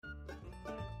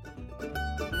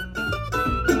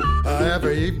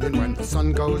every evening when the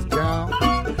sun goes down,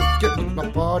 get with my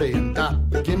party and I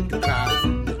begin to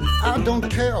climb. I don't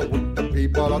care what the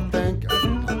people are thinking.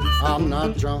 I'm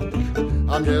not drunk,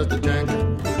 I'm just a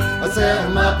drinker. I set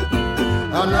 'em up,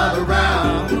 another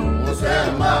round. I set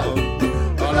 'em up,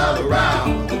 another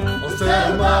round. I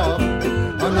set 'em up,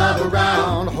 another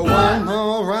round. One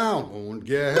more round won't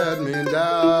get me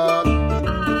down.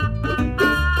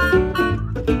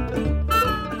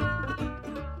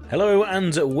 Hello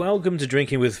and welcome to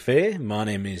Drinking with Fear. My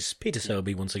name is Peter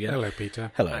Selby once again. Hello, Peter.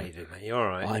 Hello. How you doing, mate? You all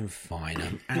right? I'm fine.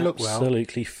 I'm You look well.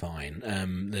 absolutely fine.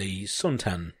 The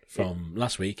suntan from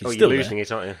last week is you're still losing there.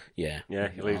 it, aren't you? Yeah. Yeah,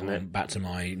 you're losing I'm it. back to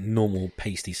my normal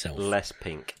pasty self. Less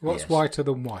pink. What's Yes. whiter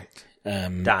than white?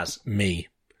 Daz. Me.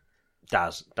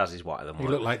 Daz is whiter than You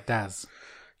white. look like Daz.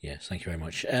 Yes, thank you very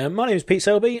much. My name is Pete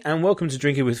Selby and welcome to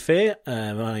Drinking with Fear.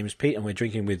 My name is Pete and we're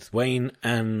drinking with Wayne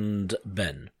and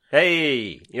Ben.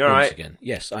 Hey, you all Once right? again.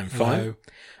 Yes, I'm fine.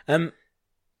 Hello.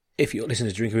 If you're listening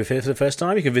to Drinking with Fear for the first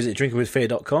time, you can visit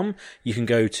drinkingwithfear.com. You can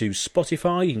go to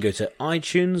Spotify. You can go to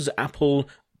iTunes, Apple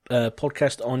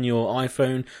podcast on your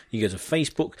iPhone. You can go to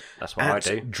Facebook. That's what I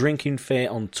do. Drinking Fear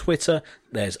on Twitter.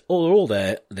 There's all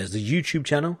there. There's the YouTube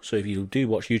channel. So if you do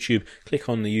watch YouTube, click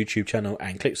on the YouTube channel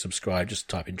and click subscribe. Just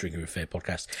type in Drinking with Fear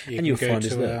podcast, and you'll find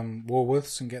us there.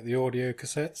 Woolworths and get the audio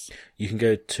cassettes. You can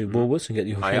go to Woolworths and get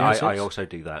your I also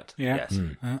do that. Yeah. Yes.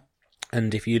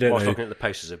 And if you don't Whilst know, looking at the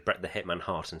posters of Bret the Hitman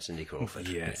Hart and Cindy Crawford.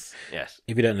 Yes. Yes.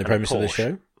 if you don't know the premise of the Porsche.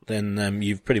 show, then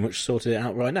you've pretty much sorted it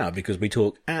out right now because we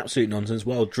talk absolute nonsense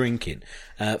while drinking.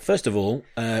 First of all,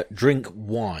 drink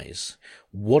wise.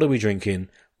 What are we drinking?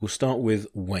 We'll start with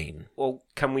Wayne. Well,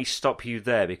 can we stop you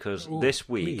there? Because this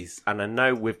week, please. and I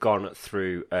know we've gone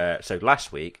through, so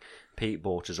last week, Pete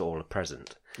bought us all a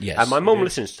present. Yes. And my mum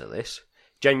listens to this,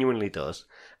 genuinely does,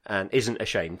 and isn't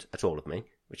ashamed at all of me,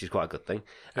 which is quite a good thing.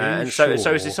 And so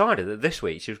has decided that this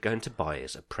week she was going to buy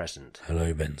us a present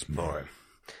Hello, Ben's for mum. him.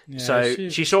 Yeah, So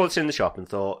she saw this in the shop and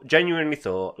genuinely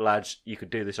thought, lads, you could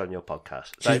do this on your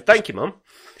podcast. So thank you, Mum.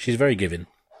 She's very giving.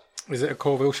 Is it a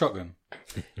Corville shotgun?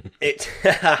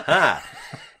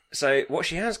 So what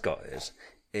she has got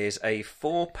is a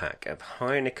 4-pack of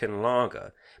Heineken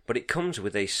Lager, but it comes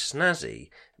with a snazzy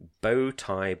bow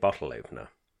tie bottle opener.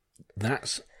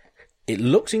 It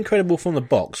looks incredible from the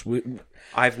box.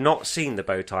 I've not seen the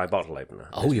bow tie bottle opener.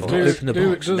 You've not opened the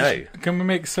box. No. Can we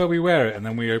make Selby wear it and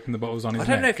then we open the bottles on his I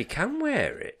don't know neck? if you can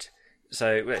wear it.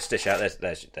 So let's dish out.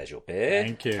 There's your beer.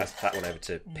 Thank you. Pass that one over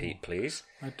to Pete, please.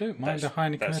 I don't mind a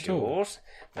Heineken That's at all. yours.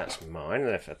 That's mine.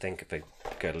 And if I think if I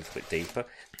go a little bit deeper,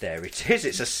 there it is.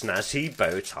 It's a snazzy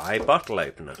bow tie bottle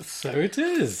opener. So it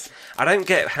is. I don't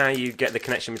get how you get the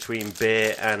connection between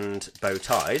beer and bow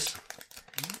ties.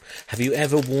 Have you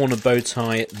ever worn a bow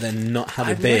tie then not had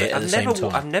a beer at the same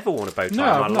time? I've never worn a bow tie No,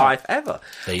 in my I've not. life ever.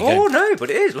 There you Oh go. no, but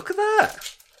it is. Look at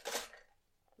that.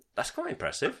 That's quite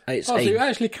impressive. It's Oh, so you a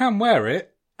actually can wear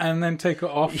it and then take it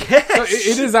off. Yes. So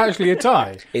it is actually a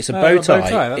tie. It's a bow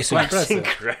tie. That's It's quite a- That's impressive.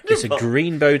 incredible. it's a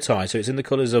green bow tie, so it's in the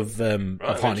colours of Right, I'm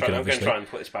Heineken, going to obviously. try and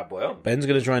put this bad boy on. Ben's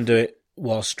going to try and do it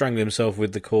while strangling himself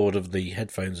with the cord of the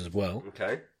headphones as well.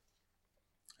 Okay.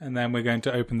 And then we're going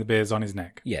to open the beers on his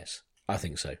neck. Yes, I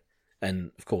think so.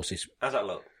 And of course, it's How's that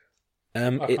look?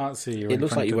 I can't see you. It in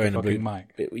looks front like you're of wearing the a blue.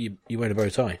 fucking mic. You're wearing a bow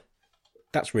tie.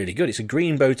 That's really good. It's a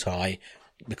green bow tie,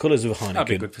 the colours of Heineken. That'd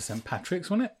be good for St.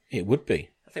 Patrick's, wouldn't it? It would be.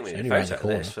 I think we It's need a only round photo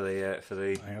the of this for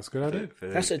the. I think that's a good idea.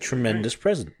 That's a tremendous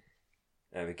present.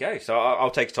 There we go. So I'll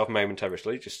take it off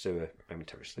momentarily, just to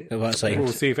momentarily. I was about to We'll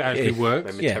say, see if it actually works.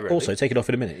 Momentarily. yeah. Also, take it off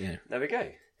in a minute. Yeah. There we go.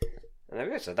 And there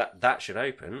we go. So that should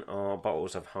open our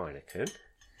bottles of Heineken.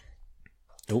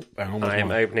 Oh, I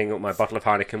am opening up my bottle of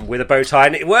Heineken with a bow tie,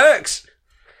 and it works.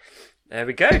 There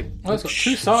we go. Oh, it's got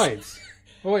two sides.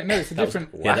 Oh wait, no, it's a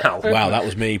different. Wow. Wow, that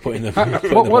was me putting the.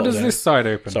 What does this side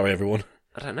open? Sorry, everyone.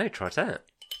 I don't know. Try it out.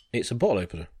 It's a bottle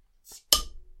opener.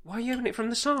 Why are you opening it from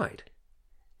the side?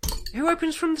 Who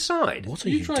opens from the side? What are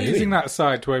You you try doing? using that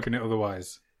side to open it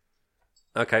otherwise.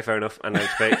 Okay, fair enough. I know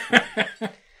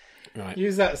it's Right.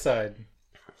 Use that side.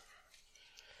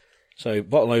 So,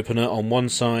 bottle opener on one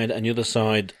side, and the other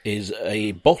side is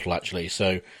a bottle, actually.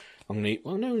 So, I'm going to...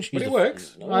 Well, no, just use But it the-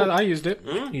 works. I used it.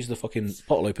 Use the fucking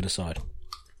bottle opener side.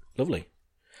 Lovely.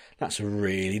 That's a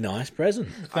really nice present.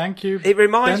 Thank you. It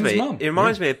reminds Ben's me. mum. It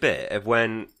reminds me a bit of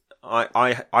when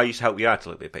I used to help you out a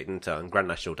little bit, Pete, didn't I, on Grand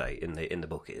National Day in the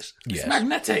bookies. It's Yes.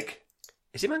 magnetic.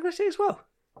 Is it magnetic as well?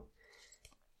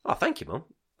 Oh, thank you, Mum.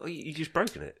 Oh, you just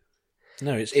broken it.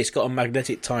 No, it's got a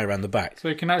magnetic tie around the back. So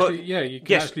you can actually, you can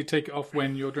yes. actually take it off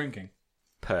when you're drinking.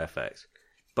 Perfect.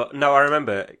 But no, I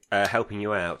remember helping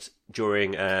you out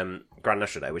during Grand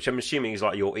National Day, which I'm assuming is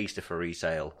like your Easter for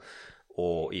resale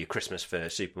or your Christmas for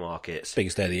supermarkets,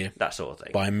 Biggest day of the year. that sort of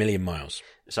thing. By a million miles.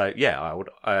 So yeah, I would.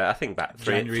 I think back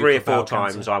January three or for bowel four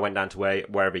times cancer. I went down to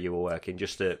wherever you were working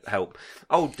just to help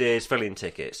old dears fill in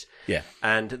tickets. Yeah.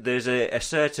 And there's a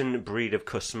certain breed of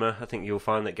customer I think you'll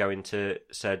find that go into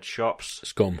said shops.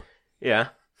 Scum. Yeah.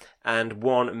 And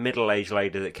one middle-aged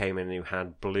lady that came in who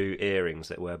had blue earrings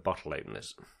that were bottle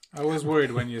openers. I was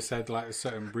worried when you said like a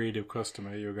certain breed of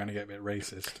customer, you were going to get a bit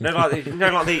racist. No,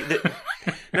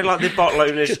 like the bottle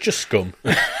openers. Just scum.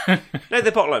 No,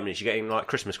 the bottle openers you're getting like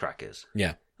Christmas crackers.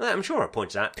 Yeah. I'm sure I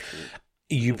pointed out.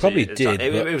 You probably did.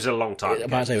 It, but- it was a long time I'm ago.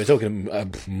 about to say, we're talking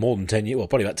more than 10 years, well,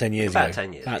 probably about 10 years About ago.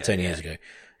 10 years About ago, 10 yeah. years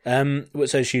ago.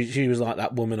 So she was like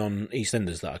that woman on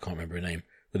EastEnders that I can't remember her name,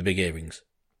 with the big earrings.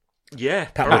 Yeah,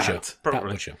 Pat probably. Butcher. Pat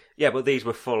Probably. Butcher. Yeah, but these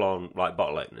were full on like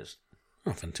bottle openers.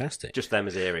 Oh, fantastic. Just them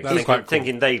as earrings. That's quite cool.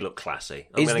 Thinking they look classy.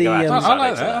 I'm Is going to the, go out um, on I Saturday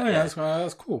like to that. I think yeah.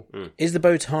 that's cool. Is the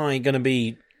bow tie going to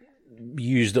be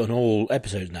used on all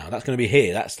episodes now? That's going to be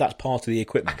here. That's part of the I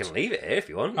equipment. can leave it here if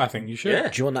you want. I think you should. Yeah.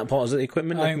 Do you want that part as the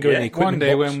equipment? I That can think go in the equipment one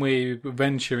day box? when we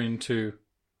venture into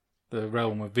the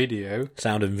realm of video,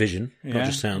 Sound and vision, not yeah,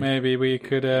 just sound. maybe we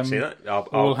could See that?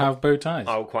 all have bow ties.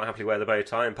 I'll quite happily wear the bow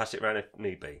tie and pass it around if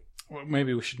need be. Well,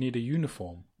 maybe we should need a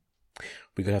uniform.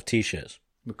 We could have t-shirts.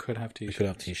 We could have We t-shirts. could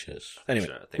have t-shirts. Anyway,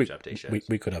 Sure, I think we, we should have t-shirts.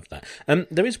 we could have that.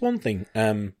 There is one thing.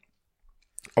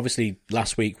 Obviously,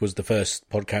 last week was the first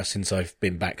podcast since I've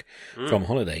been back from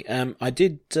holiday. I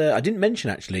didn't mention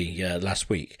actually last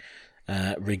week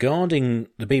regarding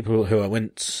the people who I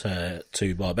went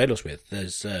to Barbados with.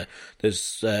 There's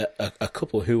a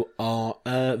couple who are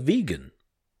vegan.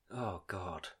 Oh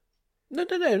God. No.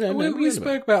 We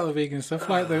spoke about the vegan stuff,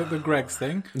 like the Greg's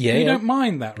thing. Yeah, you yeah. don't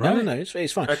mind that, right? No,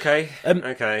 it's fine. Okay.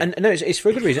 Okay. And no, it's for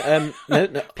a good reason. No.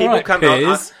 People Alright, come.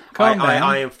 Piers, calm down.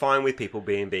 I am fine with people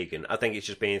being vegan. I think it's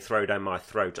just being thrown down my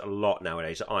throat a lot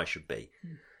nowadays that I should be.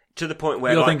 To the point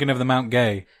where You're like, thinking of the Mount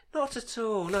Gay. Not at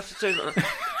all. Not at all.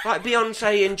 Like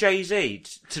Beyonce and Jay-Z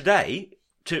today.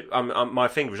 My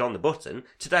finger is on the button.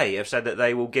 Today, have said that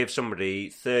they will give somebody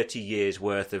 30 years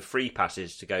worth of free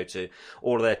passes to go to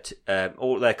all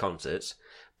their concerts,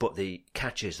 but the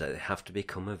catch is that they have to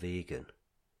become a vegan.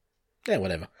 Yeah,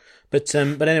 whatever. But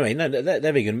anyway, no,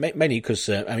 they're vegan mainly because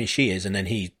she is, and then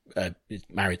he is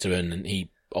married to her, and he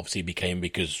obviously became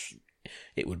because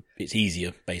it's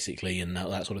easier basically, and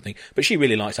that sort of thing. But she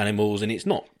really likes animals, and it's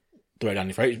not thrown down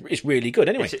your throat. It's really good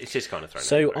anyway. It's just kind of thrown.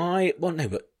 So down the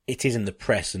throat. but it is in the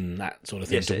press and that sort of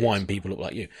thing Yes, to it wind is. people up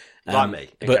like you. Like me,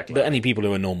 exactly But like any people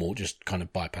who are normal just kind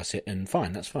of bypass it and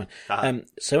fine, that's fine. Uh-huh.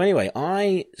 So anyway,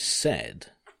 I said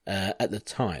at the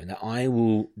time that I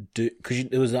will do, because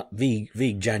there was that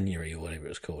Veganuary or whatever it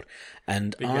was called,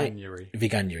 and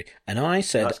Veganuary, and I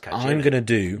said That's catchy, I'm isn't going to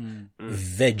do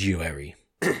Veguary.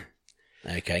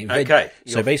 Okay. Okay,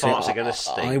 So your basically, farts are gonna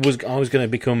stink. I was going to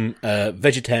become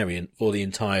vegetarian for the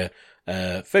entire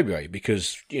February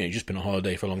because just been on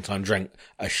holiday for a long time, drank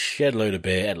a shed load of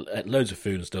beer, ate loads of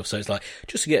food and stuff. So it's like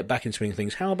just to get back in swing of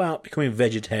things. How about becoming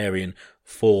vegetarian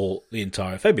for the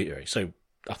entire February? So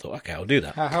I thought, okay, I'll do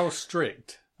that. How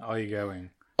strict are you going?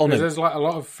 Oh, no. Because there's like a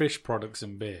lot of fish products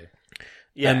in beer.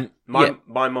 Yeah, yeah.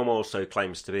 my mum also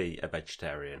claims to be a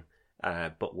vegetarian,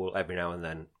 but will every now and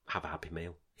then have a happy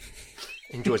meal.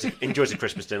 enjoys a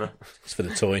Christmas dinner. It's for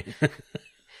the toy.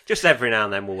 Just every now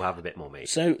and then we'll have a bit more meat.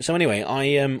 So anyway,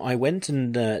 I went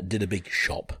and did a big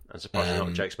shop. I'm surprised there's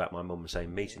not jokes about my mum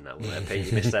saying meat in that one.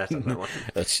 You missed out on that one.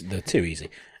 They're too easy,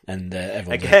 and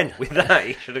everyone's Again, with that,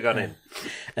 he should have gone in.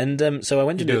 And so I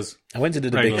went to do. does. I went to do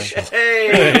the Regular. big shop.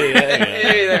 Hey,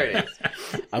 there it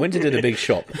is. I went to do the big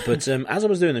shop, but as I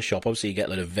was doing the shop, obviously you get a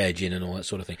lot of veg in and all that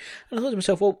sort of thing. And I thought to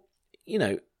myself, well,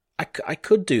 I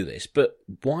could do this, but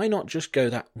why not just go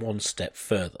that one step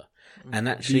further and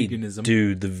actually Veganism.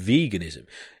 do the veganism?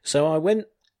 So I went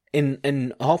in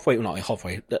not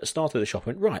halfway, at the start of the shop,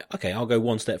 I went, right, okay, I'll go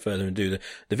one step further and do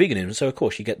the veganism. So of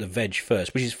course you get the veg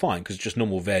first, which is fine because just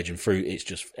normal veg and fruit,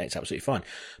 it's absolutely fine.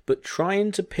 But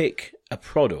trying to pick a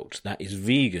product that is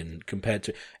vegan compared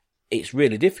to, it's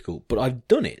really difficult, but I've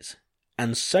done it.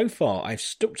 And so far I've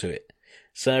stuck to it.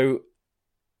 So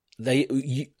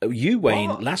you Wayne,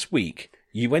 What? last week,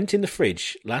 you went in the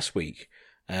fridge last week,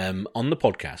 on the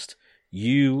podcast,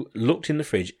 you looked in the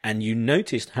fridge and you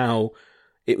noticed how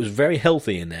it was very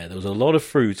healthy in there. There was a lot of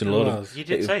fruit and a lot of... You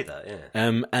did say that,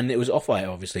 yeah. and it was off-white,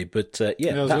 obviously, but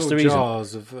yeah, There was that's the little reason.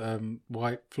 jars of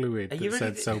white fluid Are that you said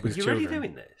really, Selby's you children. really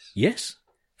doing this? Yes,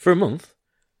 for a month.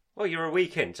 Well, you're a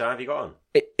week in, so how have you got on?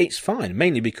 It's fine,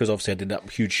 mainly because obviously I did that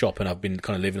huge shop and I've been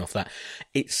kind of living off that.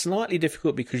 It's slightly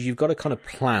difficult because you've got to kind of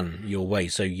plan your way.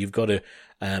 So you've got to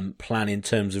plan in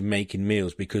terms of making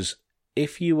meals because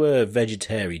if you were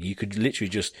vegetarian, you could literally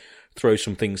just throw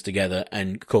some things together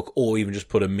and cook, or even just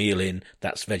put a meal in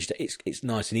that's vegetarian. It's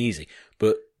nice and easy.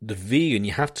 But the vegan,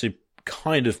 you have to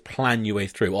kind of plan your way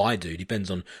through. I do. Depends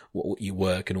on what you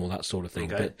work and all that sort of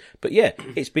thing. Okay. But yeah,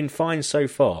 it's been fine so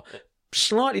far.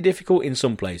 Slightly difficult in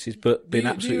some places, but been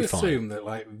absolutely fine. Do you assume that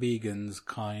like vegans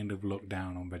kind of look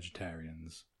down on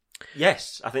vegetarians?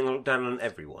 Yes, I think they look down on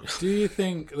everyone. Do you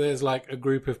think there's like a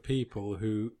group of people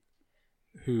who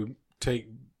take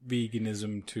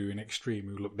veganism to an extreme,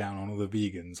 who look down on other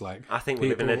vegans? Like, I think we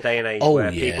live people- in a day and age Oh,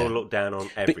 where yeah. people look down on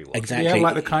everyone. Exactly. Yeah,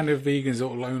 like the kind of vegans that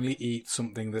will only eat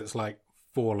something that's like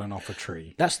fallen off a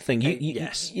tree. That's the thing.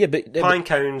 Yes. Yeah, but Pine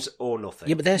cones or nothing.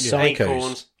 yeah, but they're psychos.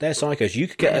 Acorns. They're psychos. You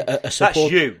could get a support.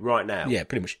 That's you right now. Yeah,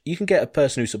 pretty much. You can get a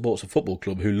person who supports a football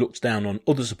club who looks down on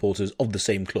other supporters of the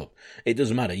same club. It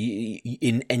doesn't matter.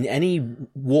 In any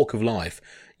walk of life,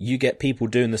 you get people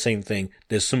doing the same thing.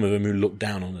 There's some of them who look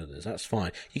down on others. That's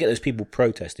fine. You get those people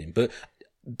protesting, but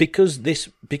because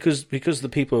the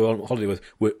people who are on holiday with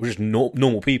were just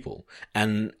normal people,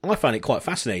 and I find it quite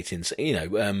fascinating.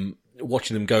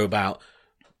 Watching them go about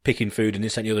picking food and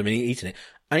this and the other and eating it.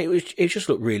 And it just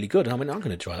looked really good. And I mean, I'm going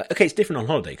to try that. Okay, it's different on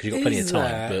holiday because you've got plenty of time.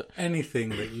 Is there But anything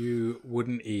that you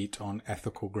wouldn't eat on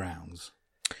ethical grounds?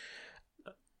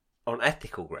 On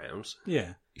ethical grounds.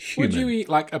 Yeah. human. Would you eat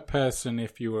like a person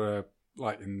if you were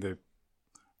like in the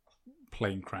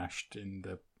plane crashed in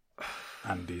the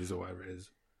Andes or whatever it is?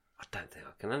 I don't think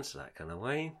I can answer that kind of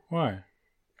way. Why?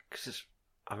 Because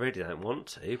I really don't want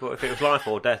to. But if it was life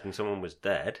or death and someone was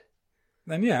dead,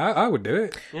 Then yeah, I would do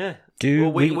it. yeah. Do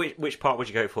well, we- which part would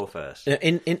you go for first?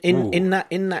 in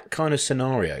that kind of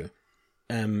scenario,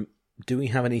 do we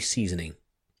have any seasoning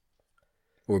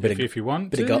or a bit If you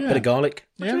want to, bit of garlic?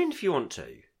 What do you mean if you want to?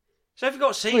 So if you've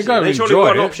got you gotta seasoning, then surely enjoy you've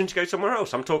got an it. option to go somewhere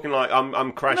else. I'm talking like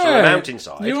I'm crashing on No, a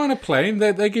mountainside. You're on a plane.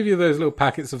 They give you those little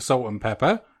packets of salt and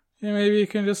pepper. Yeah, maybe you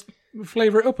can just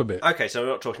flavour it up a bit. Okay, so we're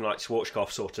not talking like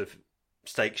Schwarzkopf sort of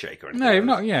steak shake or anything. No, like you've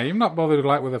that. not. Yeah, you've not bothered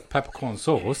like with a peppercorn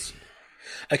sauce.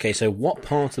 Okay, so what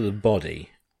part of the body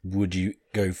would you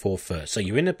go for first? So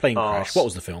you're in a plane crash. Arse. What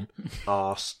was the film?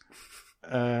 Arse.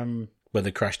 Where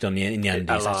they crashed in the Andes.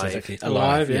 That's Alive. exactly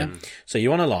Alive, yeah. So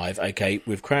you're on Alive. Okay,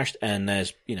 we've crashed, and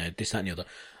there's this, that, and the other.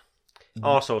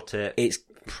 Arse or tit. It's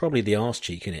probably the arse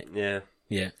cheek, isn't it? Yeah.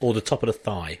 Yeah, or the top of the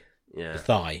thigh. Yeah. The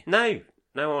thigh. No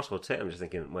arse or tit. I'm just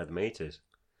thinking where the meat is.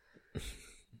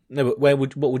 No, but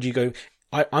what would you go?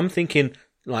 I'm thinking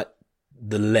like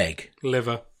the leg.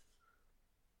 Liver.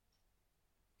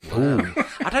 Ooh.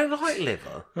 I don't like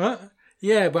liver. What?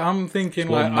 Yeah, but I'm thinking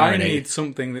Well, like I marinate. need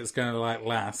something that's going to like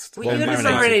last. Well, you're going to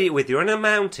marinate it with. You're on a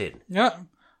mountain. Yeah.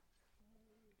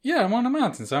 Yeah, I'm on a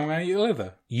mountain, so I'm going to eat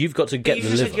liver. You've got to But get you the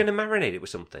just said liver. you're going to marinate it with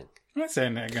something. I'm not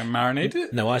saying that I'm going to marinate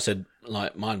it. No, I said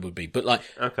like mine would be, but like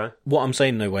Okay. what I'm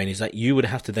saying, no, Wayne, is that you would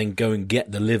have to then go and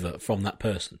get the liver from that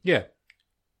person. Yeah.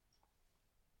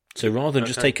 So rather than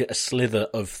just Okay. take a slither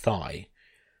of thigh,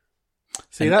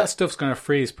 See, And- that stuff's going to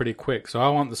freeze pretty quick, so I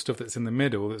want the stuff that's in the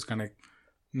middle that's going to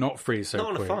not freeze so Not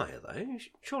on quick. a fire though.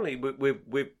 Surely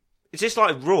we're. Is this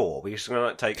like raw? We're just going to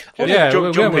like take. Yeah,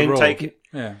 jump we're in, raw. take it.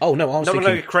 Yeah. oh no, I was Not thinking.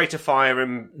 going to create a fire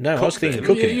and. No, I cook was thinking them.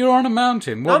 cooking it. You're on a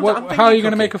mountain. I'm How thinking are you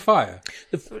going to cooking. make a fire?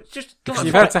 Just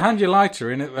You've had to hand your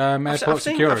lighter in at airport I've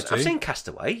seen, security. I've seen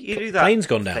Castaway. You do that. plane's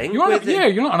gone down. thing You're on with the-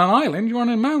 you're not on an island. You're on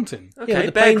a mountain. Okay, Yeah,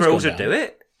 the Bear plane's Grylls gone would down. do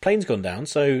it. Plane's gone down,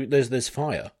 so there's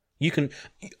fire. You can.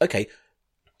 Okay.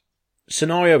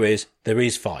 Scenario is there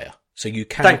is fire, so you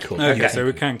can Thank you. cook. Okay, You so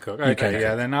we can cook. Okay, can yeah.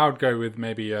 cook. Then I would go with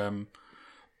maybe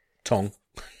Tong.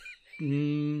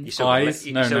 You still eyes.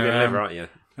 You're No, still no. going to liver, aren't you?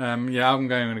 Yeah, I'm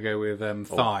going to go with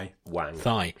thigh. Wang.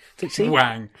 Thigh. See,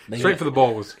 Wang. There you Straight go. for the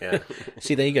balls. Yeah.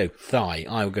 see, there you go. Thigh.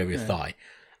 I will go with thigh.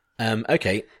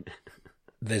 Okay.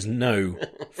 There's no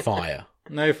fire.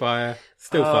 No fire.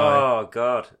 Still thigh. Oh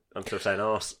God, I'm still saying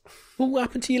arse. Well, what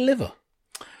happened to your liver?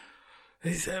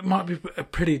 It might be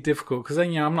pretty difficult because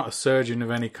then, I'm not a surgeon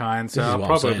of any kind, so This is I'll what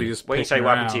I'm probably saying. just When you pick say what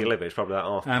happened to around. your liver, it's probably that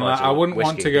half. And pint I of wouldn't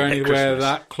want whiskey to go at anywhere Christmas.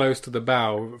 that close to the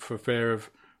bow for fear of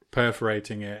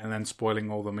perforating it and then spoiling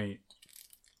all the meat.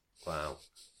 Wow,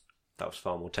 that was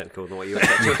far more technical than what you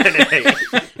expected.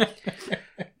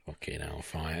 Okay, now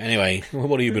fire. Anyway,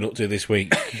 what have you been up to this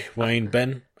week? Wayne,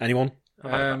 Ben, anyone?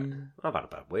 I've had a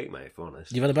bad week, mate. If I'm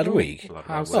honest, You've had a bad week? I've had a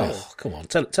bad how's week. that? Oh, come on.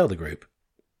 Tell the group.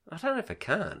 I don't know if I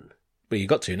can. Well, you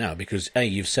got to now because A,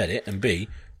 you've said it, and B,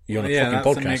 you're on a Yeah, that's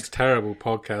fucking the podcast. next terrible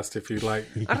podcast if you like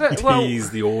I don't. Well,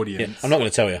 tease the audience. I'm not going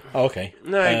to tell you. Oh, okay.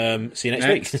 No. See you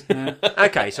next week.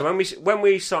 okay, so when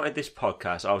we started this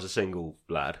podcast, I was a single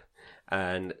lad,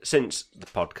 and since the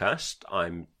podcast,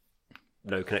 I'm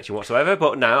no connection whatsoever.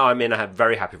 But now I'm in a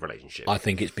very happy relationship. I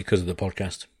think it's because of the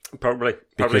podcast. Probably.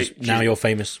 Because now you're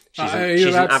famous. Are you she's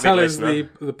an allowed to avid tell us listener.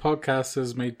 the podcast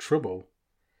has made trouble?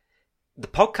 The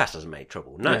podcast hasn't made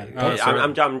trouble. No, Yeah. Oh, sorry.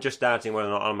 I'm just doubting whether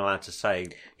or not I'm allowed to say.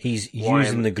 He's Why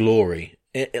using am- the glory.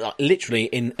 Like, literally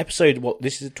in episode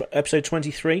episode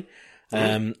 23.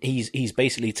 He's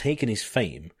basically taken his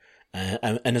fame,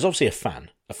 and there's obviously a fan.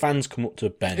 A fan's come up to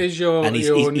Ben. Is your and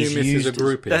new he's missus used a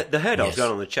groupie? The herd Yes.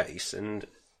 gone on the chase, and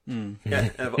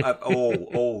have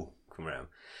all come around.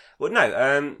 Well,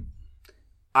 no.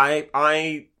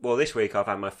 Well, this week I've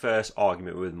had my first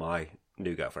argument with my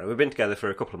new girlfriend. We've been together for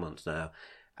a couple of months now,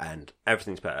 and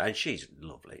everything's better. And she's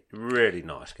lovely, really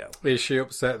nice girl. Is she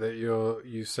upset that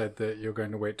you said that you're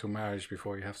going to wait till marriage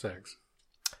before you have sex?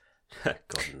 God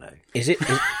no. Is it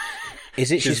She's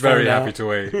she's very found happy out, to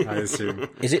wait, I assume.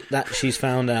 Is it that she's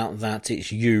found out that it's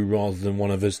you rather than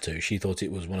one of us two? She thought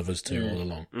it was one of us two all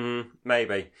along.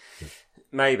 Maybe.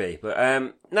 But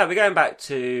no, we're going back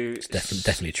to. It's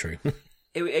definitely true.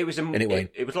 It was Anyway.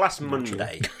 it was last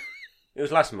Monday. It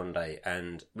was last Monday,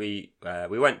 and we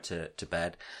went to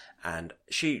bed, and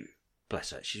she, bless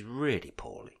her, she's really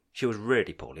poorly. She was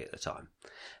really poorly at the time.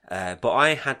 But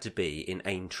I had to be in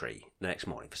Aintree the next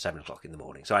morning for 7 o'clock in the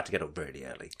morning, so I had to get up really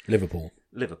early. Liverpool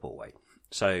way.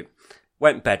 So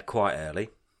went bed quite early,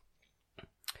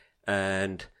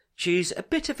 and she's a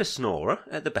bit of a snorer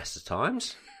at the best of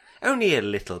times. Only a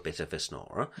little bit of a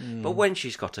snorer, but when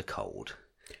she's got a cold,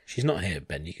 She's not here,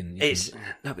 Ben.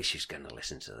 no, but she's going to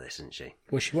listen to this, isn't she?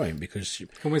 Well, she won't because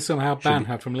Can we somehow ban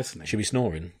her from listening? she'll be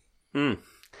snoring.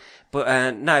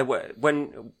 But no,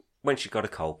 when she got a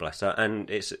cold, bless her, and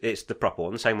it's the proper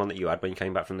one, the same one that you had when you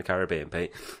came back from the Caribbean,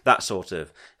 Pete. That sort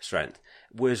of strength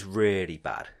was really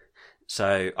bad.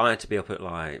 So I had to be up at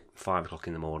like 5 o'clock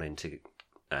in the morning to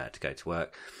go to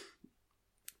work.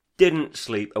 Didn't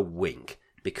sleep a wink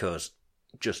because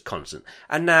just constant.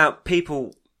 And now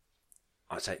people.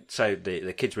 So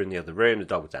the kids were in the other room, the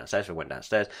dog was downstairs, so I went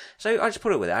downstairs. So I just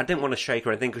put it with it. I didn't want to shake her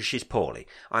or anything because she's poorly.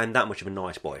 I'm that much of a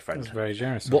nice boyfriend. That's very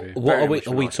generous of What you. what Very are we much a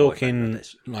are we nice boyfriend talking with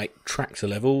this. like tractor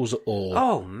levels or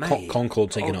Oh, mate.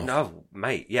 Concord taking off? No,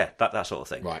 mate. Yeah, that sort of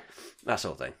thing. Right. That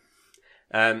sort of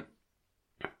thing.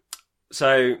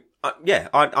 So,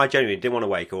 I genuinely didn't want to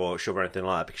wake her or shove her or anything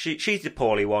like that because she's the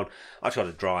poorly one. I've got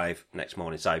to drive next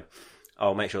morning, so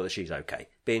I'll make sure that she's okay.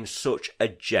 Being such a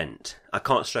gent. I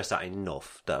can't stress that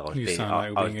enough. That I was You being,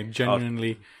 sound like being a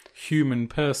genuinely human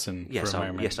person Yes, for a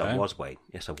moment. yes, I there. was, Wayne.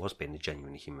 Yes, I was being a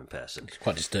genuinely human person. It's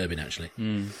quite disturbing, actually.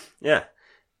 Yeah.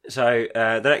 So,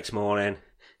 the next morning,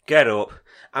 get up.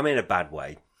 I'm in a bad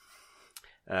way.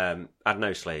 Had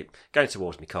no sleep. Going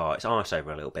towards my car. It's ice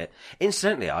over a little bit.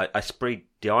 Incidentally, I sprayed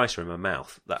the ice in my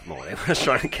mouth that morning when I was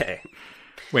trying to get it.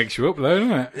 Wakes you up though,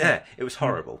 doesn't it? Yeah, it was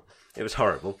horrible. It was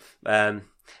horrible. On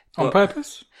But-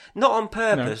 purpose? Not on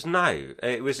purpose, no.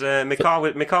 It was my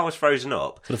car was frozen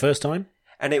up, For the first time?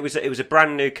 and it was a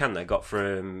brand new can that I got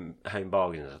from Home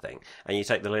Bargains, I think. And you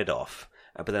take the lid off,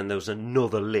 but then there was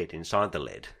another lid inside the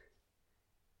lid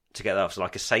to get that off, so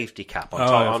like a safety cap on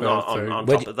top, on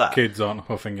top of that. Kids aren't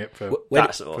huffing it for... Where,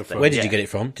 That sort of thing. where did yeah. you get it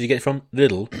from? Did you get it from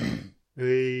Lidl?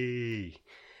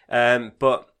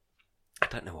 But I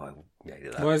don't know why I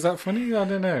did that. Why is that funny? I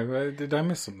don't know. Did I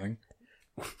miss something?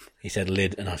 He said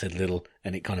lid and I said little,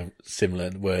 and it kind of similar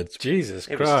words. Jesus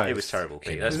It Christ. was terrible,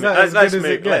 Pete. Is that as good as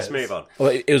it Let's gets? move on. Well,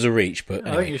 it was a reach, but I think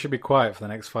anyway, you should be quiet for the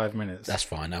next 5 minutes. that's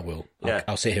fine. I will. Yeah.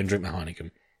 I'll sit here and drink my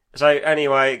Heineken. So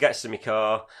anyway, it gets to my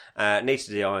car, needs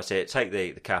to de-ice it, take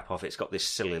the cap off. It's got this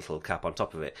silly little cap on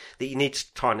top of it that you need to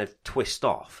kind of twist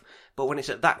off. But when it's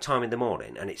at that time in the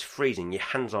morning and it's freezing, your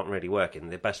hands aren't really working.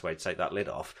 The best way to take that lid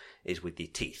off is with your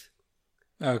teeth.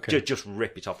 Okay. Just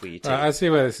rip it off with your teeth. Right, I see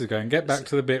where this is going. Get back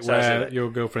to the bit So- where your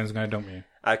girlfriend's going to dump you.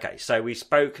 Okay, so we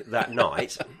spoke that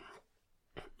night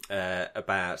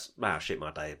about how shit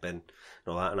my day had been and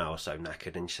all that, and I was so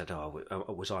knackered. And she said,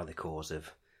 was I the cause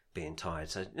of being tired?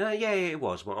 So, yeah, it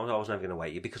was. Well, I was never going to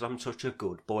wake you because I'm such a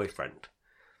good boyfriend.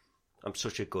 I'm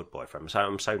such a good boyfriend.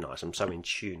 I'm so nice. I'm so in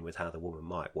tune with how the woman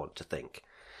might want to think.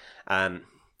 And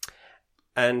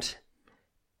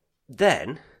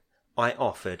then I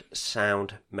offered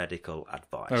sound medical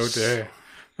advice. Oh, dear.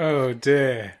 Oh,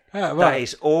 dear. Ah, well, That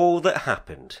is all that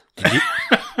happened.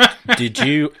 Did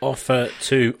you offer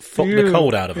to fuck the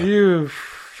cold out of her? You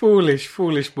foolish,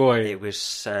 foolish boy. It was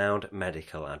sound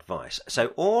medical advice. So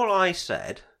all I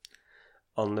said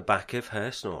on the back of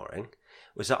her snoring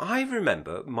was that I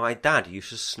remember my dad used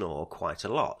to snore quite a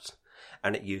lot,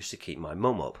 and it used to keep my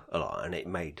mum up a lot, and it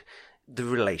made the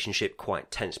relationship quite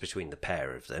tense between the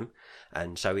pair of them.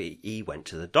 And so he went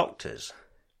to the doctors,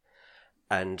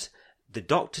 and the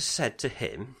doctor said to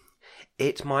him,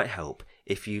 "It might help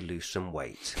if you lose some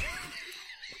weight."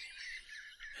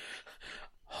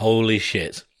 Holy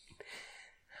shit.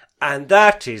 And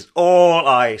that is all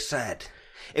I said.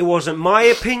 It wasn't my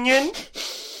opinion.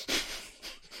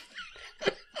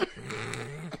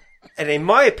 And in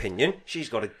my opinion, she's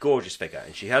got a gorgeous figure,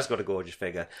 and she has got a gorgeous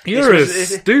figure. You're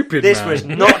stupid This man. was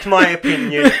not my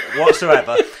opinion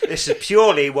whatsoever. This is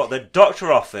purely what the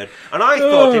doctor offered. And I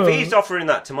thought if he's offering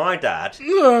that to my dad,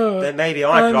 then maybe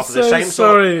I could offer the same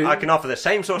sort. I can offer the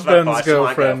same sort of advice to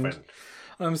my girlfriend.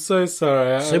 I'm so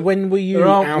sorry. So when were you there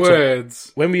aren't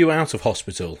words. When were you out of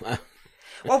hospital?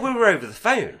 Well, we were over the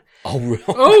phone. Oh, right.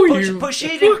 Oh, you But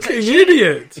she didn't fucking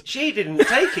idiot! She didn't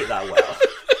take it that well.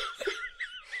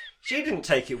 She didn't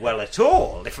take it well at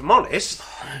all, if I'm honest.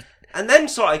 And then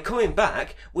started coming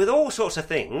back with all sorts of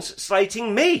things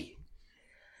slating me.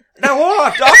 Now,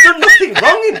 I've done nothing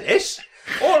wrong in this.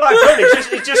 All I've done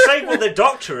is just say what the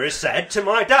doctor has said to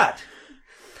my dad.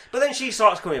 But then she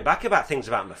starts coming back about things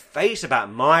about my face, about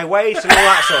my waist, and all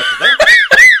that sort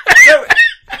of thing.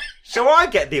 So I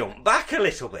get the ump back a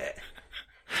little bit.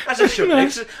 As I should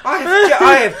do.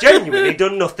 I have genuinely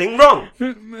done nothing wrong.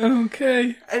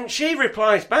 Okay. And she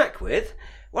replies back with,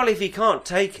 well, if you can't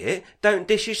take it, don't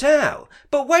dish it out.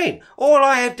 But Wayne, all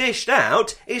I have dished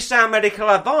out is sound medical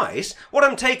advice. What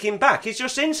I'm taking back is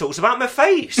just insults about my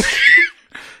face.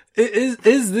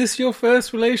 Is this your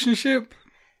first relationship?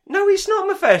 No, it's not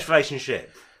my first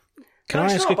relationship. Can No, I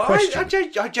it's ask not, a but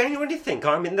question? I genuinely think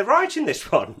I'm in the right in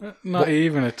this one. Not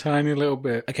even a tiny little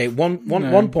bit. Okay, one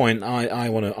point I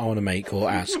want to make or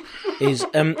ask is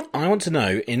I want to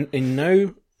know in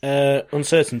no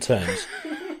uncertain terms.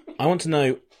 I want to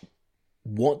know,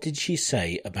 what did she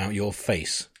say about your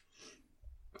face?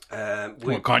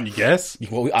 What, can't you guess?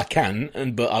 Well, I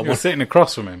can, but I You're want. sitting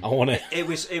across from him. I want to. It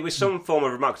was some form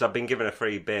of remark, because I've been given a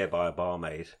free beer by a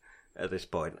barmaid at this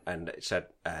point, and it said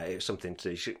it was something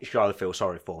to she either feel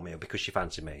sorry for me or because she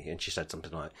fancied me, and she said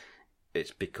something like,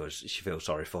 "It's because she feels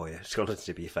sorry for you. It's got nothing to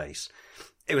do with your face."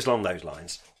 It was along those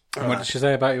lines. And what did she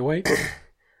say about your weight?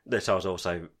 That I was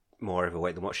also more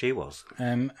overweight than what she was.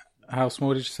 And how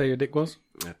small did she say your dick was?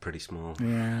 Pretty small.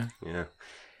 Yeah. Yeah.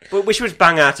 But which was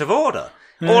bang out of order.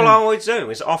 All I was doing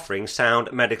was offering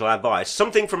sound medical advice.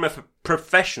 Something from a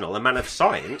professional, a man of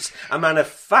science, a man of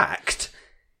fact,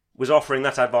 was offering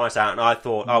that advice out, and I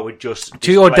thought I would just...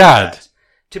 To your dad?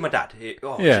 To my dad.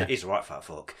 Yeah. He's a right fat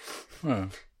fuck. Oh.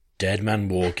 Dead man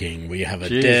walking. We have a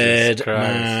Jesus dead Christ.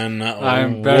 man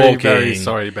I'm very, walking. very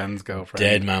sorry, Ben's girlfriend.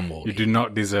 Dead man walking. You do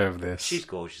not deserve this. She's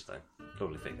gorgeous, though.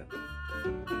 Lovely figure.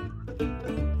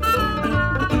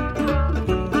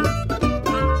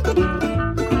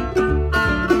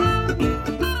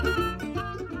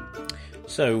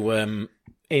 So,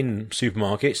 in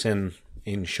supermarkets and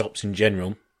in shops in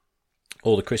general,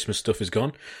 all the Christmas stuff is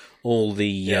gone. All the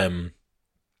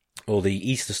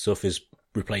Easter stuff is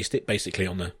replaced it, basically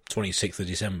on the 26th of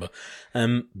December.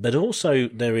 But also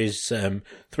there is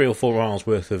 3 or 4 hours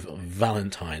worth of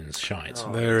Valentine's shite.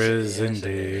 Oh, There yes, is it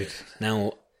indeed.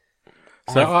 Now,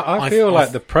 So I feel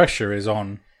like the pressure is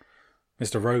on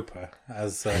Mr. Roper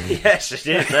as Yes, it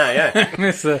is now, yeah.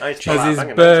 Mr. I just as like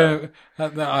his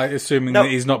banging assuming No. that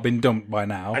he's not been dumped by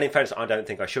now. And in fairness, I don't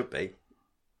think I should be.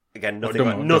 Again,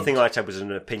 dumped. nothing I said was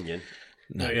an opinion.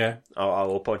 no, Yeah. I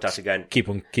will point out again. keep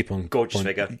on, Gorgeous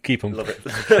figure. keep on, Love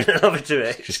it. Love it to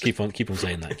it. just keep on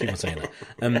saying that. Keep on saying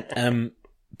that.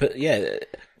 But yeah,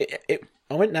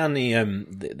 I went down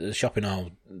the shopping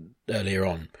aisle earlier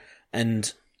on,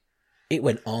 and it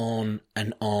went on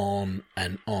and on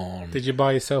and on. Did you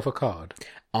buy yourself a card?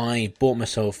 I bought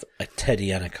myself a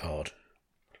teddy and a card.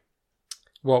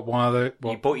 What? While the You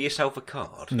what? bought yourself a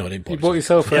card. No, I didn't. You bought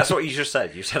yourself a That's what you just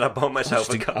said. You said I bought I myself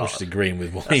a was card. just agreeing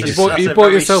with what That's he a- just you said. bought, That's you a bought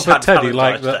very yourself a sad teddy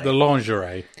like Valentine's the Day.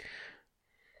 lingerie.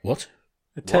 What?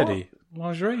 A teddy.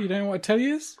 Lingerie? You don't know what a teddy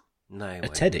is? No, A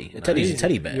wait. teddy? A No. teddy's a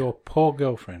teddy bear. Your poor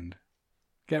girlfriend.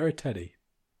 Get her a teddy.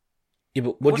 Yeah,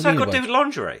 but what What's do you that mean got to do with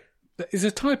lingerie? That is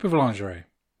a type of lingerie.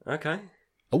 Okay.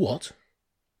 a what?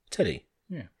 Teddy?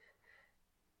 Yeah.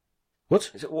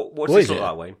 What? Is it, what's What this is look it?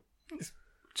 like, Wayne?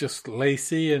 Just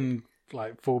lacy and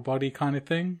like full body kind of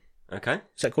thing. Okay.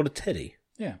 Is that called a teddy?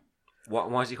 Yeah.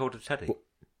 Why is he called a teddy?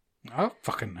 I don't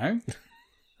fucking know.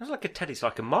 That's like a teddy's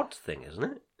like a mod thing, isn't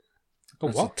it? A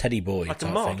That's what? a teddy boy Like a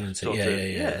type mod. thing, isn't sort it? of.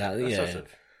 Yeah. That- that yeah. sort of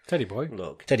Teddy boy?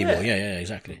 look. Teddy Yeah. boy, yeah,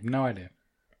 exactly. No idea.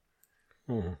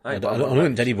 I Ain't don't buying one of think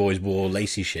those. teddy boys wore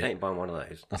lacy shit. Ain't buying one of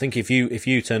those. I think if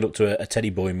you turned up to a teddy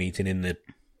boy meeting in the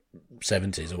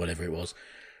 70s or whatever it was,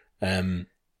 and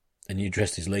you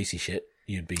dressed as lacy shit,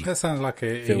 you'd be That sounds like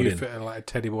Filled in. like a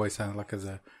teddy boy sounds like as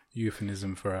a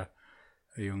euphemism for a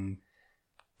young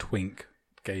twink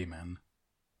gay man.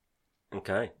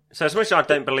 Okay. So as much as I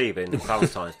don't believe in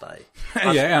Valentine's Day,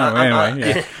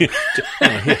 Anyway.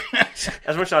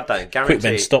 as much as I don't, Quick,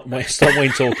 Ben, guaranteed, stop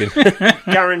Wayne talking.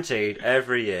 guaranteed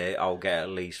every year I'll get at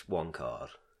least one card.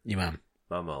 You man.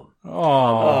 My mum.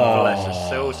 Oh, Bless her.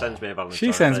 Still sends me a Valentine's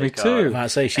she sends Day me card. too. I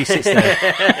say she sits there.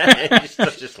 She's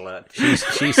such a slut.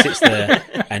 She sits there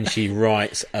and she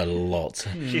writes a lot.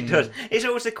 She does. It's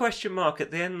always a question mark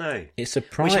at the end, though. It's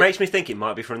surprising. Which makes me think it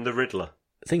might be from the Riddler.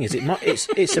 Thing is,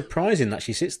 it's surprising that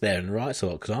she sits there and writes a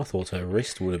lot because I thought her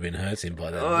wrist would have been hurting by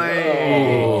then.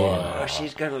 Oh,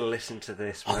 she's going to listen to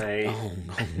this, mate. Oh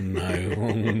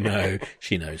no,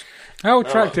 she knows. How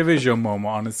attractive is your mum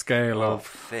on a scale of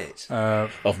Fit.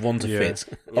 Of one to Yeah. fit.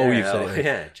 Oh, you've said it.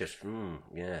 Yeah, just,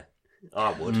 yeah.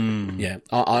 I would. Yeah,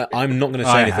 I'm not going to say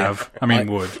I anything. have. I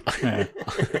mean, would. Yeah.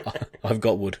 I've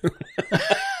got wood.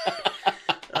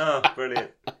 Oh, brilliant.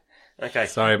 Okay,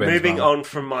 Sorry, Ben's moving mum. on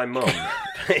from my mum.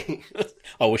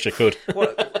 I wish I could.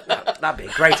 Well, that'd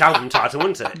be a great album title,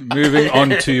 wouldn't it? Moving on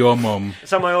to your mum.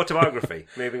 It's on my autobiography.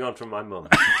 Moving on from my mum.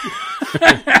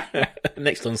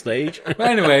 Next on stage. But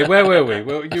anyway, where were we?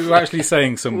 Well, you were actually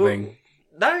saying something.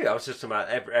 No, I was just talking about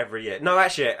every year. No,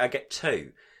 actually, I get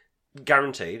two.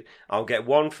 Guaranteed. I'll get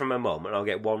one from my mum and I'll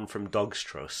get one from Dogs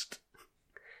Trust,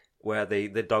 where the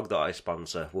dog that I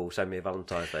sponsor will send me a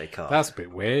Valentine's Day card. That's a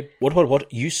bit weird.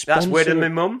 What? You sponsor? That's weirder than my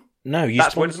mum? No,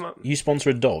 That's weirder than you sponsor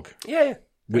a dog. Yeah.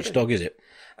 Which dog is it?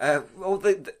 Well,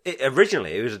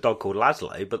 originally it was a dog called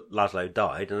Laszlo, but Laszlo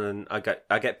died, and then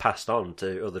I get passed on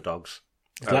to other dogs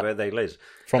that where they live.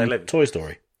 From They live. Toy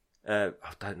Story. I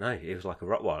don't know. He was like a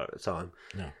Rottweiler at the time.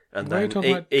 No. And Why are you then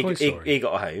talking about Toy Story? he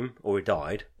got home, or he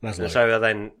died. Laszlo. And so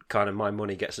then kind of my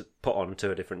money gets put on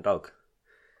to a different dog.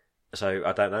 So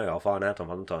I don't know. I'll find out on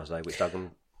Valentine's Day which dog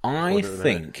I'm... I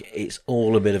think it's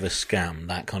all a bit of a scam,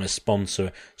 that kind of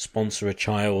sponsor a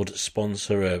child,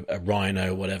 sponsor a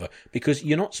rhino, whatever. Because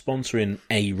you're not sponsoring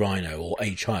a rhino or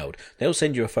a child. They'll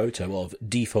send you a photo of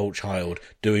default child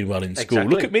doing well in school.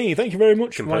 Exactly. Look at me, thank you very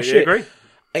much for my Completely shit. agree.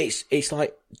 It's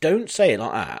like, don't say it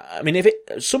like that. I mean, if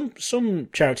it some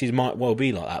charities might well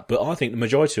be like that, but I think the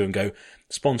majority of them go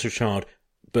sponsor a child,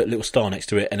 but little star next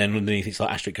to it, and then underneath it's like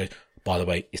asterisk goes, by the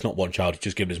way, it's not one child, it's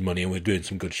just giving us money and we're doing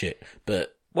some good shit.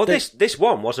 But Well, this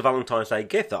one was a Valentine's Day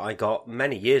gift that I got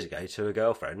many years ago to a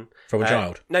girlfriend. From a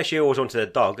child? No, she always wanted a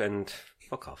dog, and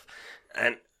fuck off.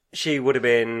 And she would have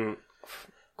been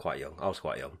quite young. I was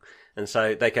quite young. And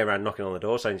so they came around knocking on the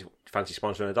door saying, fancy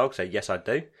sponsoring a dog? So yes, I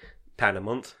do. £1 a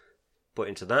month, put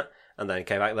into that. And then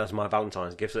came back, that's my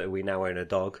Valentine's gift, that we now own a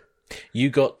dog. you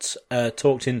got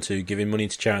talked into giving money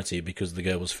to charity because the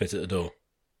girl was fit at the door.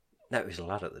 No, it was a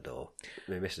lad at the door.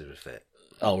 My missus was fit.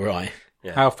 Oh, right.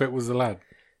 Yeah. How fit was the lad?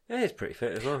 Yeah, he's pretty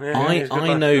fit as well. Yeah, he's a good I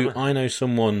lad, know good lad. I know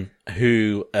someone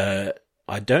who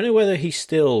I don't know whether he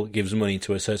still gives money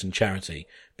to a certain charity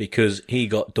because he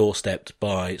got doorstepped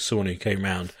by someone who came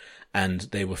round and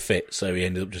they were fit, so he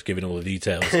ended up just giving all the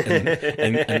details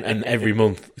and every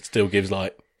month still gives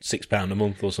like £6 a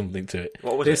month or something to it.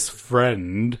 What was This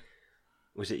friend,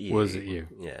 Was it you? was it you?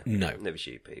 Yeah. No. It was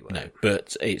you, Pete. No,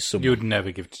 but it's someone. You would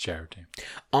never give to charity.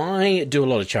 I do a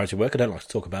lot of charity work. I don't like to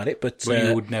talk about it, but But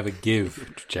you would never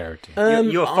give to charity.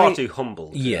 You're far I- too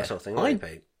humble to do yeah, that sort of thing, aren't you,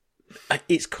 I- Pete?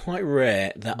 it's quite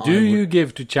rare that I Do would, you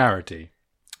give to charity?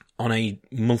 on a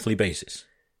monthly basis.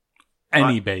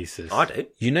 Any basis? I do.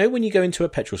 You know when you go into a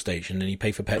petrol station and you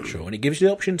pay for petrol and it gives you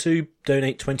the option to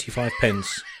donate 25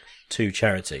 pence to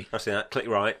charity. I see that. Click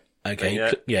right. Okay,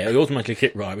 Yeah. you automatically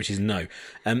click right, which is no.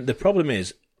 The problem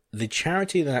is, the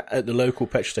charity that at the local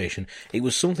petrol station, it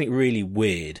was something really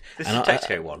weird. This And is I- a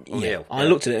Texaco one. On the Yeah, hill. I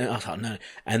looked at it and I was like, no.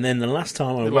 And then the last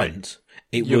time I went,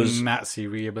 it Your was, Nazi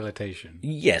rehabilitation.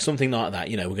 yeah, something like that.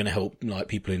 You know, we're going to help like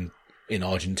people in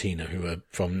Argentina who are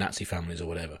from Nazi families or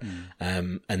whatever.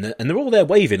 And they're all there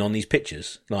waving on these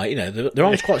pictures. Like, you know, their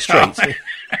arms quite straight.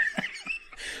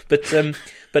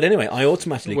 But anyway, I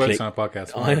automatically Works clicked. on a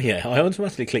podcast. I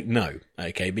automatically clicked no,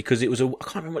 okay, because it was I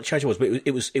can't remember what charity it was, but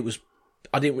it was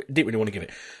I didn't really want to give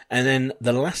it. And then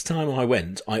the last time I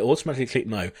went, I automatically clicked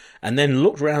no, and then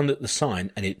looked round at the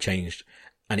sign, and it changed,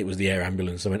 and it was the air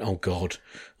ambulance. I went, oh god,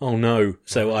 oh no.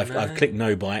 So I've clicked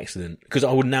no by accident because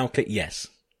I would now click yes,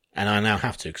 and I now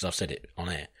have to because I've said it on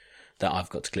air that I've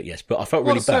got to click yes. But I felt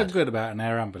really What's so bad good about an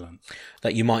air ambulance?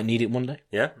 that you might need it one day.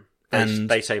 Yeah. And-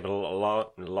 They save a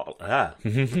lot. But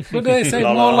do they save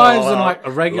La, more la, la, lives than la. like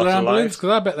a regular Lots of ambulance? lives. Because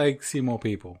I bet they see more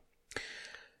people.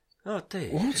 Oh,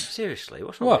 dude. What? Seriously?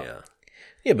 What's wrong What? with you?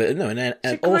 Yeah, but no, and a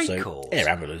great also cause. air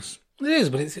ambulance. It is,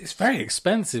 but it's very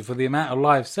expensive for the amount of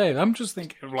lives saved. I'm just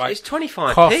thinking of like It's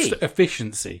 25p. cost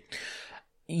efficiency.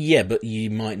 Yeah, but you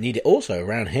might need it also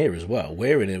around here as well.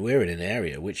 We're in an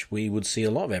area which we would see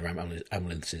a lot of air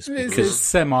ambulances It's because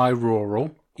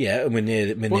semi-rural. yeah, and we're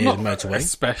near the Not motorway.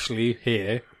 especially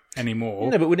here anymore.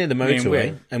 No, but we're near the Me and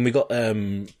motorway, Will. and we got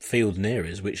fields near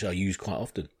us which are used quite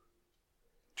often.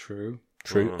 True.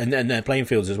 And they're playing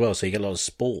fields as well, so you get a lot of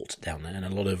sport down there, and a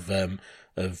lot of and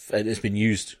it's been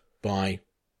used by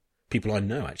people I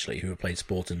know actually who have played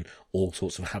sport, and all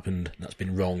sorts have happened that's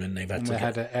been wrong, and they've had And to we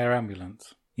had an air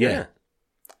ambulance. yeah.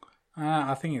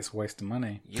 I think it's a waste of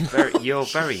money. You're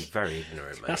very, very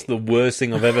ignorant, mate. That's the worst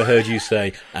thing I've ever heard you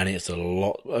say, and it's a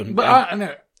lot. But I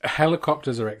know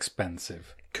helicopters are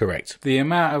expensive. Correct. The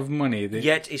amount of money that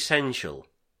Yet essential.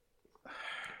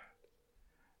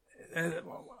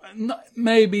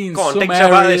 maybe in Go on, some dig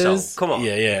yourself out of this areas. hole. Come on.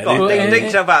 Yeah. Go on, But dig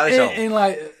yourself out of this hole. in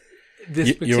like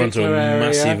this You're onto a particular area,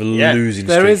 massive Yeah. losing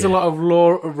there streak is a here. lot of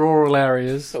rural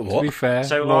areas. To What? be fair,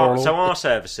 So rural. our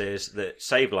services that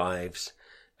save lives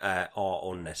are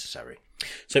unnecessary.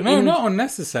 So no, in- not I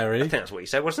unnecessary. think that's what you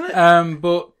said, wasn't it?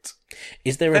 But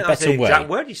is there I a think that's the better exact way?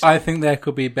 word you said. I think there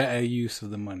could be better use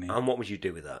of the money. And what would you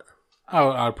do with that?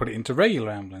 I'll put it into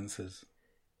regular ambulances.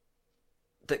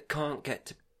 That can't get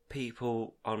to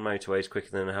people on motorways quicker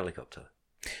than a helicopter.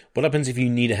 What happens if you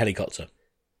need a helicopter?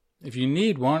 If you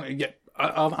need one, yeah,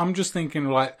 I'm just thinking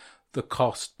like the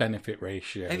cost-benefit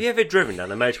ratio. Have you ever driven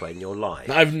down a motorway in your life?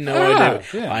 I have no Ah, idea.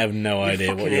 yeah. I have no idea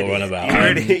what Fucking you're on idiot. about.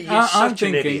 You're, really, you're I'm such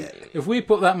an thinking idiot. if we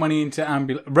put that money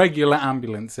into regular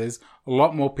ambulances, a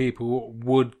lot more people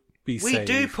would be We saved.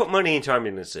 do put money into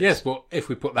ambulances. Yes, but if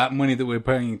we put that money that we're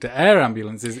putting into air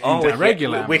ambulances into we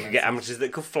regular we ambulances, could get ambulances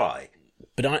that could fly.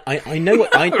 But I know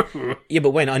what I. Yeah,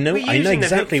 but Wayne, I know We're I know using them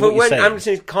exactly for what you're when saying.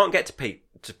 ambulances can't get to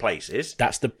places.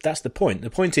 That's the point. The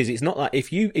point is, it's not like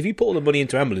if you put all the money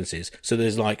into ambulances, so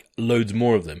there's like loads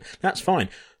more of them. That's fine.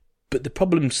 But the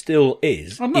problem still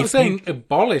is, I'm not if saying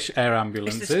abolish air It's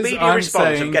ambulances. the speedy I'm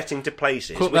response saying of getting to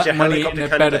places, put which that a money helicopter in a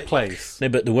can better do. place. no,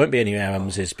 but there won't be any air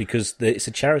ambulances because it's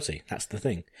a charity. That's the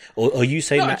thing. Or are you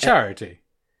saying Not that? a charity.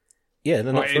 Yeah,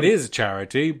 they're Well, not. it is a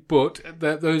charity, but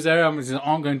those air ambulances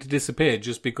aren't going to disappear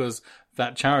just because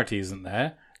that charity isn't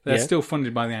there. They're Yeah. still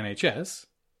funded by the NHS.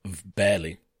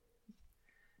 Barely.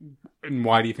 And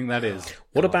why do you think that is?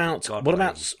 What about God,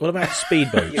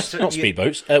 speedboats? Not you-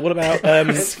 speedboats. What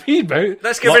about Speedboat.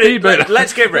 Let's get rid of.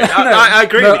 Let's get rid. I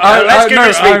agree No, with you. Let's get rid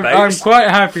of I'm speedboats. quite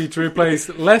happy to replace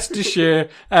Leicestershire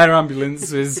air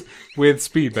ambulances with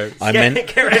speedboats. I meant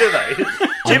Get rid of those.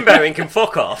 Jim Bowen can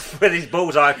fuck off with his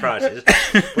bullseye prices.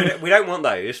 We don't want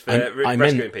those for I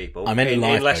rescuing meant- people I meant in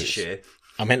lifeboats. Leicestershire.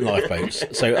 I meant lifeboats.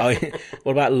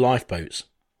 What about lifeboats?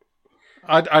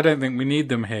 I don't think we need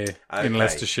them here in Okay.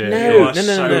 Leicestershire. You are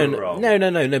No. wrong.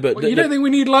 No. But You don't think we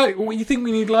need you think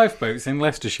we need lifeboats in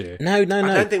Leicestershire? no. I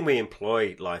don't think we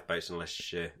employ lifeboats in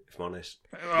Leicestershire, if I'm honest.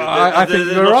 I think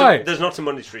There's you're not right. There's not a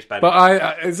monetary spend. But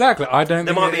I exactly. I don't.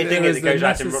 there think might be a dinghy there's that goes the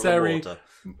out in Rutland water.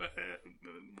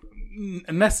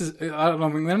 I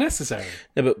don't think they're necessary.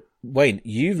 No, but Wayne,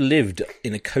 you've lived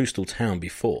in a coastal town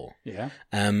before, Yeah,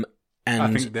 and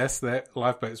I think the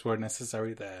lifeboats were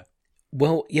necessary there.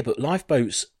 well, yeah, but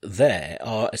lifeboats there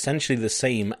are essentially the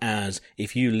same as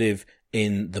if you live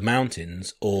in the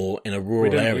mountains or in a We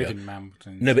rural don't area. live in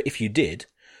mountains. No, but if you did,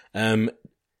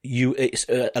 it's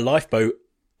a lifeboat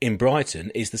in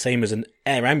Brighton is the same as an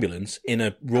air ambulance in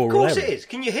a rural Of course area. it is.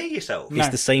 Can you hear yourself? It's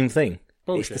the same thing.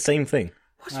 Bullshit. It's the same thing.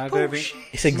 What's I don't bullshit?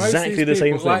 think It's most of exactly these the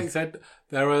same people, Like thing. I said,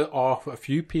 there are a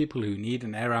few people who need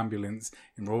an air ambulance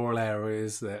in rural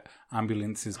areas that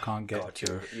ambulances can't get God,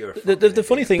 to. you're a The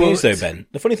funny thing is, though, But- Ben.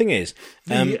 The funny thing is,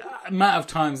 The amount of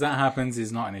times that happens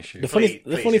is not an issue. the funny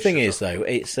Please thing shut is, though,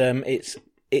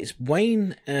 it's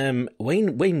Wayne.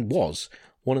 Wayne was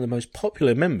one of the most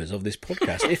popular members of this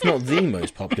podcast, if not the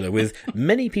most popular, with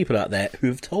many people out there who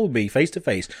have told me face to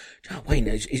face, Wayne,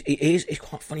 it's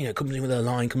quite funny. You know, comes in with a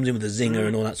line, comes in with a zinger,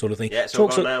 and all that sort of thing. Yeah, it's all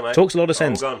talks gone now, mate. talks a lot of All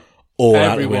sense. gone. All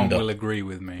out the Everyone window. will agree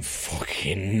with me.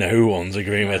 Fucking no one's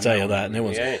agreeing. I tell you that. No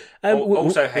one's. Yeah. We'll-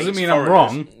 Hates Doesn't mean I'm foreigners.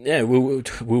 wrong. Yeah,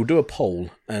 we'll do a poll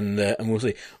and we'll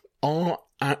see. Are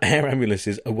air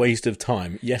ambulances a waste of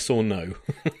time? Yes or no?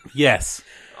 Yes.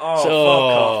 Oh, fuck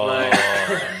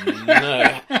off, mate.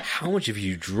 No. How much have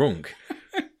you drunk?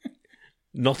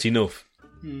 Not enough.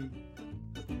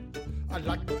 I'd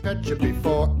like to pet you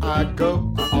before I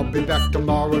go. I'll be back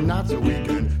tomorrow night so we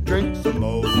can drink some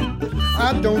more.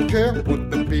 I don't care what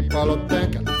the people are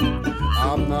thinking.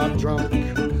 I'm not drunk,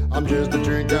 I'm just a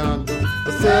drinking. I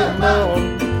said more,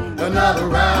 another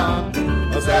round.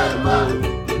 I said more,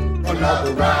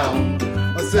 another round.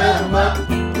 I said more,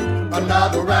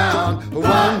 another round.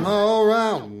 One more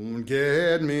round,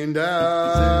 get me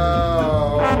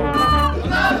down.